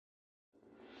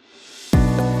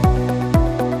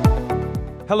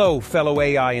Hello, fellow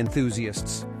AI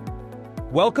enthusiasts.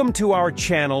 Welcome to our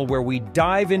channel where we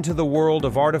dive into the world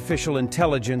of artificial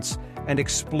intelligence and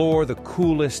explore the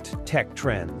coolest tech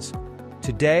trends.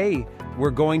 Today,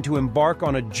 we're going to embark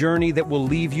on a journey that will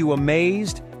leave you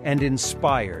amazed and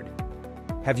inspired.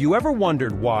 Have you ever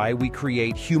wondered why we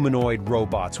create humanoid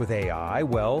robots with AI?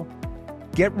 Well,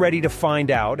 get ready to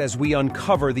find out as we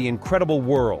uncover the incredible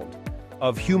world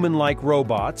of human-like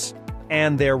robots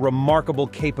and their remarkable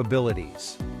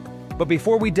capabilities. But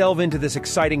before we delve into this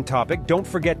exciting topic, don't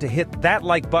forget to hit that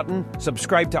like button,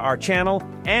 subscribe to our channel,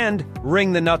 and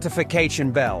ring the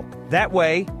notification bell. That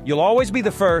way, you'll always be the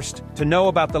first to know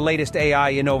about the latest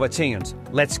AI innovations.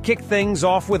 Let's kick things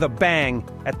off with a bang.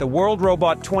 At the World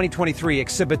Robot 2023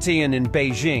 exhibition in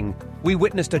Beijing, we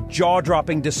witnessed a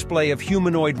jaw-dropping display of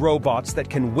humanoid robots that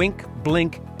can wink,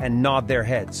 blink, and nod their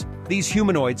heads. These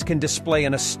humanoids can display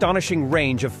an astonishing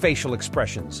range of facial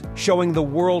expressions, showing the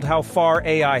world how far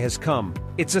AI has come.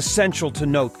 It's essential to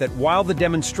note that while the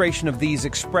demonstration of these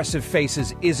expressive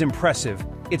faces is impressive,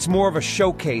 it's more of a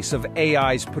showcase of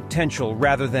AI's potential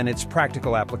rather than its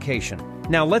practical application.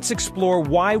 Now let's explore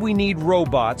why we need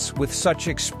robots with such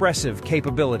expressive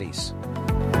capabilities.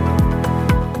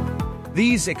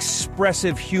 These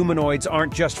expressive humanoids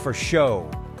aren't just for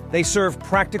show. They serve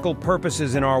practical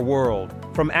purposes in our world.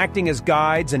 From acting as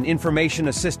guides and information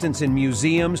assistants in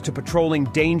museums to patrolling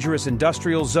dangerous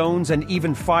industrial zones and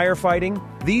even firefighting,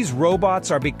 these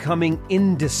robots are becoming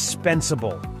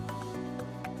indispensable.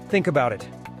 Think about it.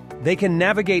 They can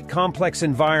navigate complex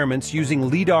environments using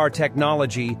LiDAR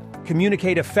technology,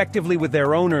 communicate effectively with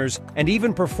their owners, and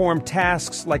even perform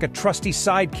tasks like a trusty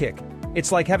sidekick.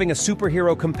 It's like having a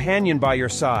superhero companion by your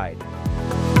side.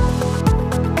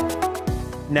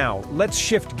 Now, let's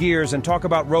shift gears and talk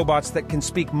about robots that can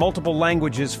speak multiple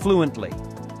languages fluently.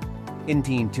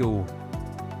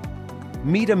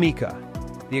 Meet Amica,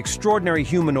 the extraordinary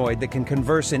humanoid that can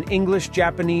converse in English,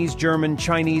 Japanese, German,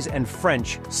 Chinese, and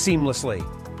French seamlessly.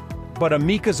 But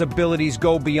Amica's abilities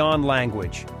go beyond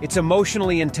language. It's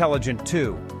emotionally intelligent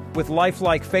too. With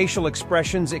lifelike facial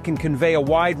expressions, it can convey a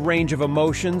wide range of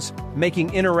emotions,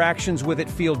 making interactions with it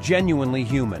feel genuinely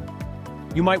human.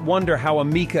 You might wonder how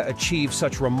Amica achieves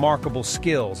such remarkable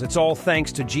skills. It's all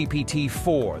thanks to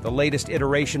GPT-4, the latest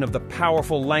iteration of the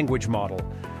powerful language model.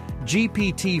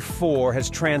 GPT-4 has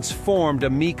transformed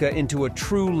Amica into a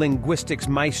true linguistics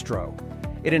maestro.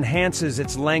 It enhances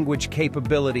its language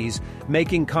capabilities,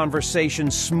 making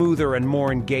conversations smoother and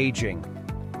more engaging.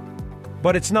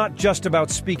 But it's not just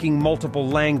about speaking multiple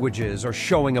languages or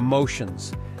showing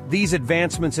emotions. These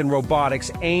advancements in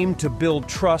robotics aim to build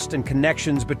trust and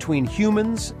connections between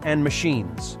humans and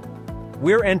machines.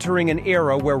 We're entering an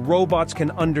era where robots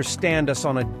can understand us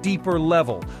on a deeper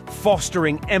level,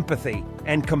 fostering empathy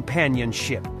and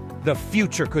companionship. The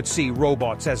future could see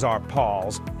robots as our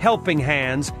pals, helping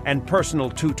hands, and personal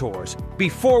tutors.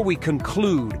 Before we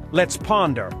conclude, let's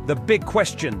ponder the big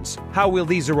questions. How will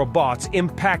these robots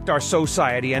impact our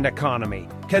society and economy?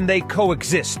 Can they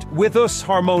coexist with us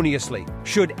harmoniously?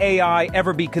 Should AI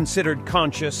ever be considered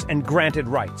conscious and granted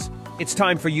rights? It's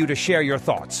time for you to share your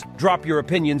thoughts. Drop your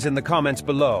opinions in the comments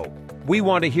below. We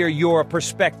want to hear your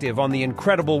perspective on the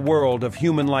incredible world of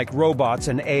human-like robots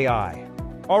and AI.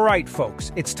 All right,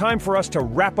 folks, it's time for us to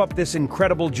wrap up this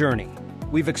incredible journey.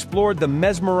 We've explored the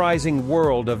mesmerizing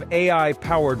world of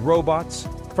AI-powered robots,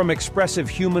 from expressive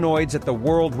humanoids at the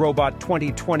World Robot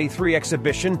 2023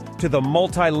 exhibition to the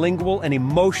multilingual and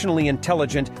emotionally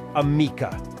intelligent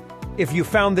Amica. If you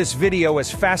found this video as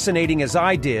fascinating as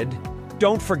I did,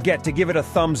 don't forget to give it a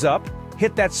thumbs up,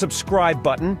 hit that subscribe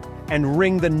button, and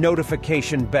ring the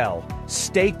notification bell.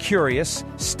 Stay curious,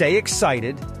 stay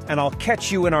excited, and I'll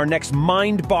catch you in our next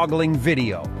mind-boggling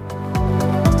video.